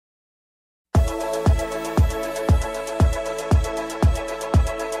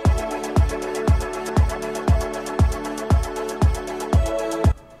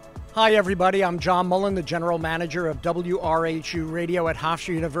Hi everybody, I'm John Mullen, the General Manager of WRHU Radio at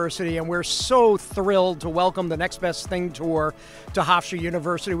Hofstra University, and we're so thrilled to welcome the Next Best Thing Tour to Hofstra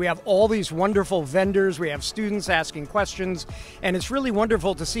University. We have all these wonderful vendors, we have students asking questions, and it's really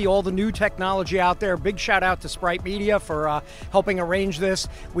wonderful to see all the new technology out there. Big shout out to Sprite Media for helping arrange this.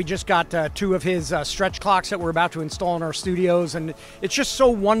 We just got two of his stretch clocks that we're about to install in our studios, and it's just so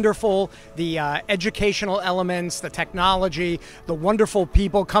wonderful. The educational elements, the technology, the wonderful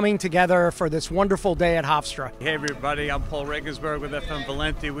people coming together for this wonderful day at Hofstra. Hey everybody, I'm Paul Regensburg with FM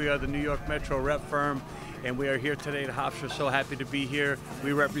Valenti. We are the New York Metro rep firm, and we are here today at Hofstra. So happy to be here.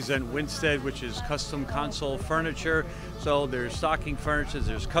 We represent Winstead, which is custom console furniture. So there's stocking furniture,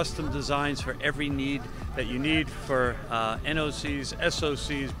 there's custom designs for every need that you need for NOCs,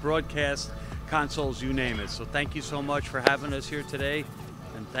 SOCs, broadcast, consoles, you name it. So thank you so much for having us here today,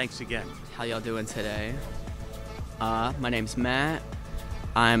 and thanks again. How y'all doing today? My name's Matt.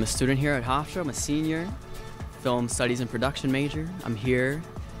 I'm a student here at Hofstra. I'm a senior, film studies and production major. I'm here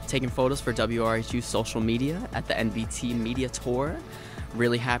taking photos for WRHU social media at the NBT Media Tour.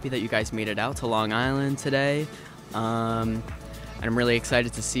 Really happy that you guys made it out to Long Island today. And I'm really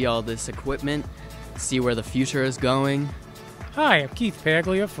excited to see all this equipment, see where the future is going. Hi, I'm Keith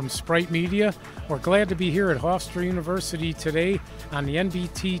Paglia from Sprite Media. We're glad to be here at Hofstra University today on the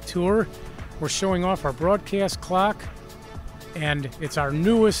NBT Tour. We're showing off our broadcast clock, and it's our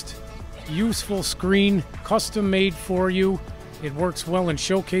newest useful screen, custom made for you. It works well in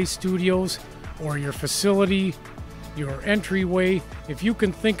showcase studios or your facility, your entryway. If you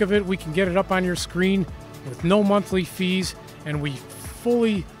can think of it, we can get it up on your screen with no monthly fees, and we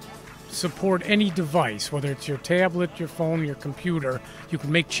fully support any device, whether it's your tablet, your phone, your computer. You can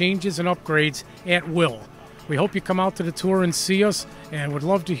make changes and upgrades at will. We hope you come out to the tour and see us, and would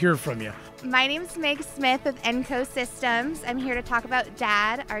love to hear from you. My name's Meg Smith with Enco Systems. I'm here to talk about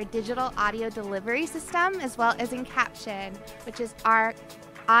DAD, our digital audio delivery system, as well as Encaption, which is our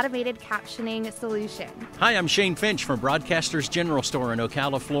automated captioning solution. Hi, I'm Shane Finch from Broadcasters General Store in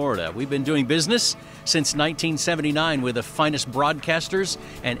Ocala, Florida. We've been doing business since 1979 with the finest broadcasters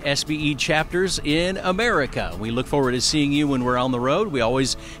and SBE chapters in America. We look forward to seeing you when we're on the road. We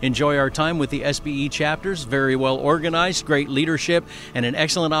always enjoy our time with the SBE chapters. Very well organized, great leadership, and an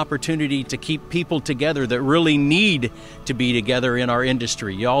excellent opportunity to keep people together that really need to be together in our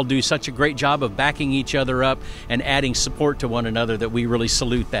industry. You all do such a great job of backing each other up and adding support to one another that we really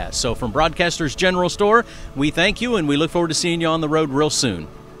salute that. So from Broadcasters General Store, we thank you, and we look forward to seeing you on the road real soon.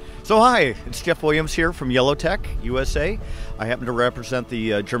 So hi, it's Jeff Williams here from YellowTech USA. I happen to represent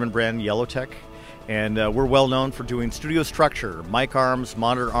the German brand YellowTech, and we're well known for doing studio structure, mic arms,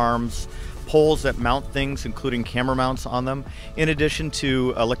 monitor arms, poles that mount things, including camera mounts on them, in addition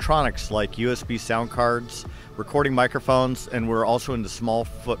to electronics like USB sound cards, recording microphones, and we're also into small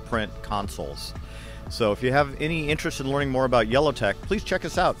footprint consoles. So if you have any interest in learning more about YellowTech, please check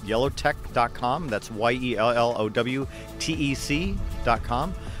us out, yellowtech.com. That's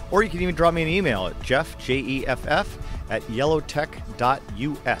YELLOWTEC.com. Or you can even drop me an email at Jeff, Jeff, at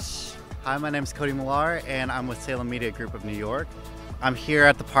yellowtech.us. Hi, my name is Cody Millar, and I'm with Salem Media Group of New York. I'm here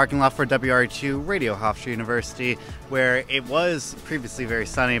at the parking lot for WRHU Radio Hofstra University, where it was previously very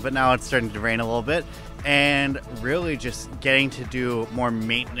sunny, but now it's starting to rain a little bit. And really just getting to do more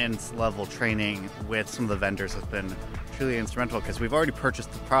maintenance level training with some of the vendors has been truly instrumental, because we've already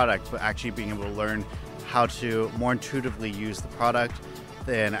purchased the product, but actually being able to learn how to more intuitively use the product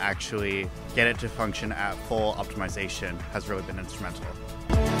than actually get it to function at full optimization has really been instrumental.